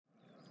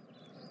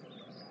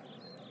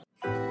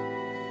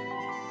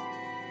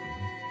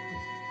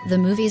The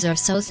movies are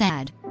so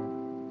sad.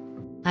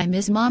 I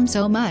miss Mom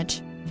so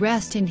much.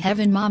 Rest in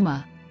heaven,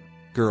 Mama.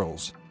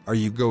 Girls, are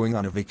you going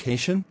on a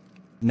vacation?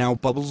 Now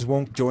Bubbles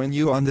won't join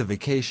you on the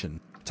vacation.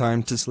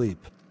 Time to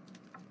sleep.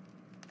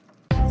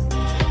 Bye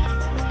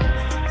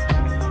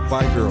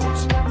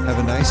girls, have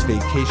a nice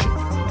vacation.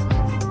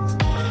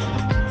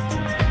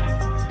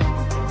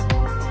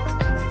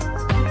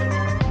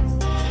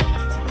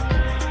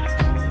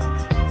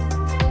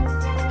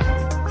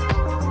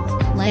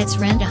 Let's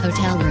rent a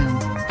hotel room.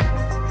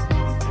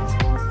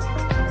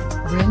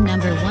 Room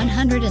number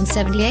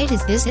 178,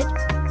 is this it?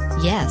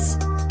 Yes.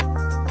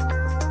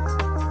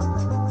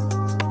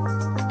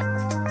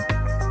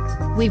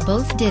 We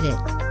both did it.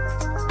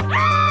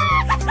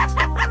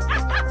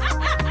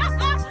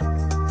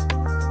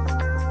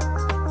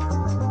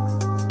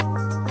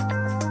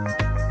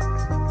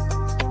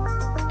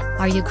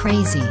 Are you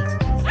crazy?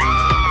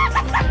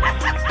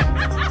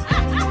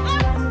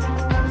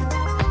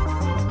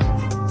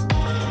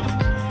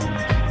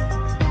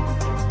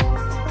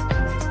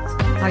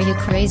 Are you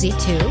crazy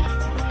too?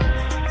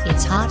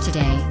 It's hot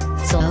today,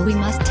 so we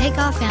must take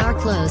off our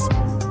clothes.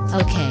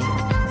 Okay.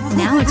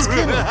 Now it's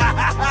cool.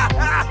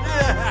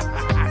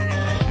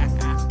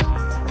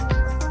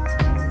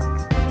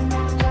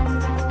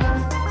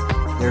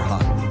 They're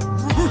hot.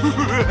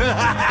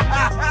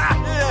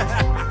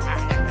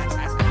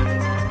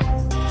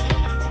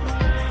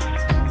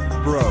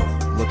 Bro,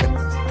 look at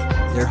them.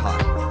 They're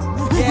hot.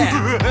 Yeah!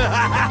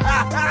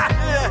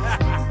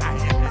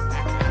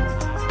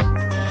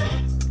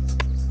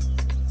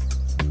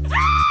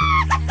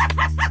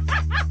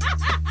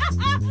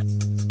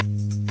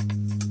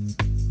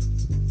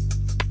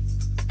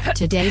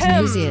 Today's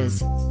news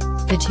is,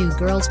 the two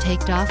girls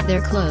taked off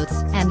their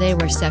clothes and they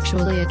were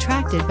sexually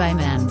attracted by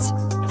men's.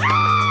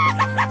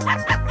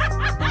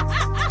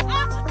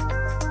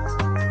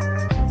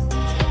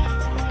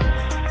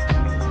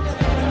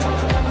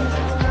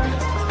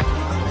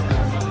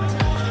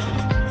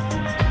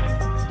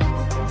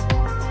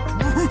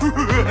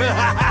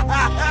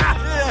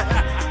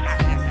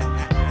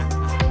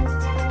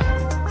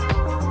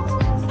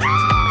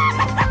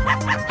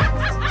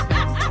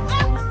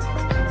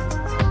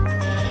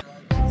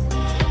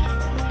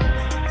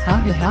 Ha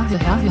ha ha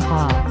ha ha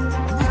ha.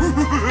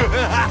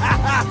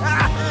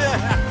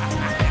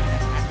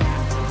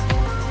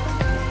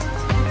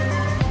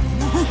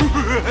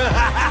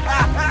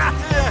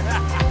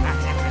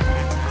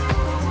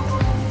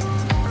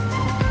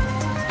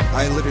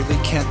 I literally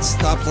can't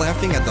stop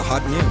laughing at the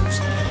hot news.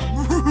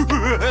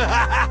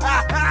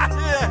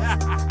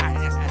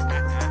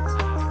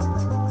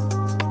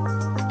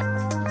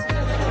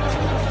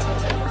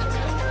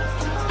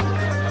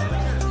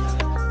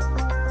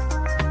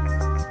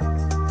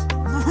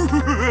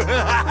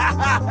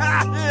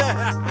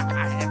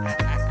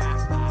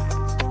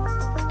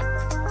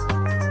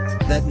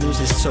 That news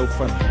is so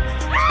funny.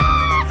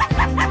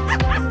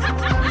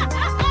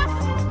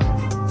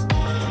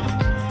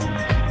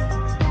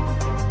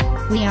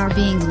 We are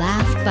being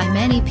laughed by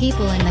many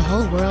people in the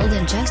whole world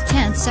in just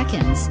 10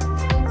 seconds.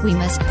 We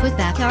must put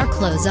back our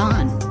clothes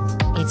on.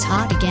 It's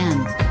hot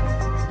again.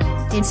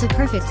 It's a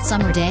perfect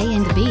summer day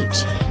in the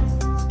beach.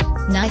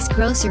 Nice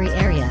grocery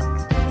area.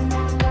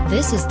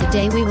 This is the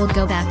day we will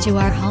go back to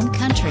our home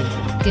country.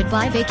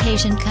 Goodbye,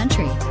 vacation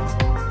country.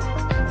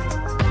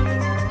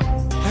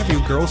 Have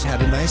you girls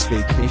had a nice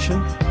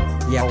vacation?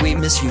 Yeah, we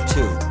miss you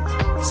too.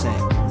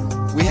 Same.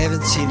 We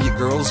haven't seen you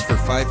girls for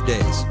 5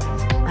 days.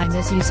 I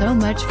miss you so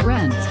much,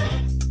 friends.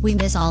 We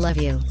miss all of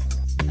you.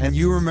 And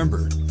you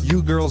remember,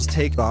 you girls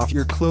take off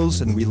your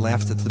clothes and we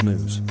laughed at the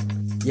news.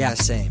 Yeah,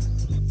 same.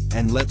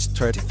 And let's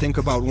try to think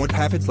about what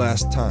happened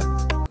last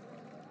time.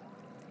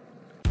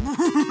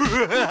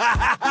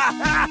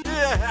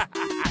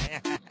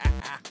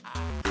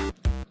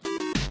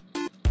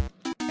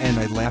 And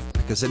I laughed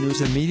because the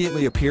news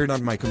immediately appeared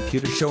on my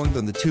computer showing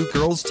them the two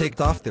girls take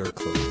off their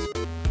clothes.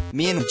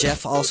 Me and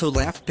Jeff also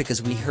laughed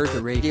because we heard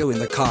the radio in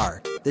the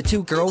car. The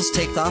two girls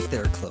take off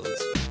their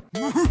clothes.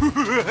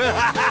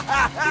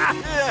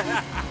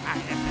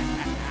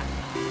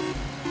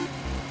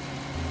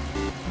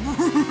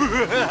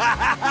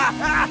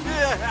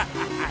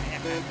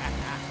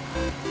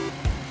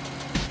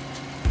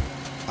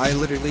 I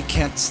literally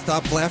can't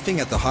stop laughing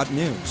at the hot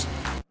news.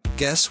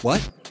 Guess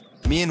what?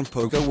 Me and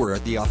Pogo were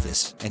at the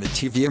office, and the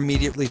TV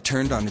immediately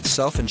turned on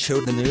itself and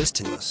showed the news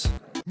to us.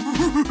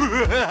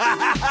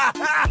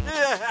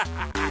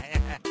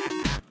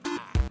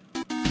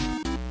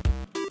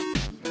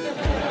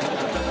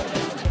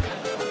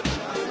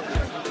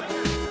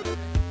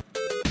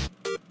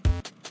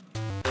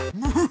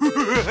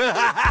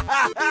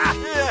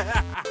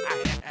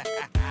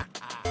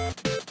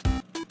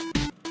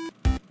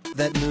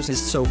 That news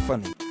is so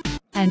funny.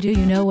 And do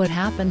you know what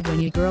happened when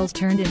you girls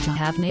turned into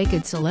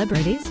half-naked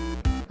celebrities?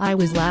 I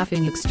was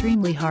laughing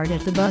extremely hard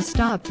at the bus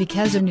stop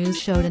because a news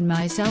showed in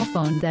my cell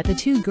phone that the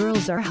two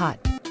girls are hot.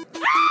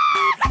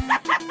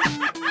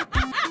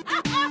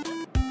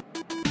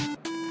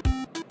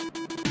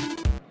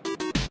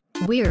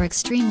 We're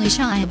extremely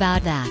shy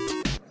about that.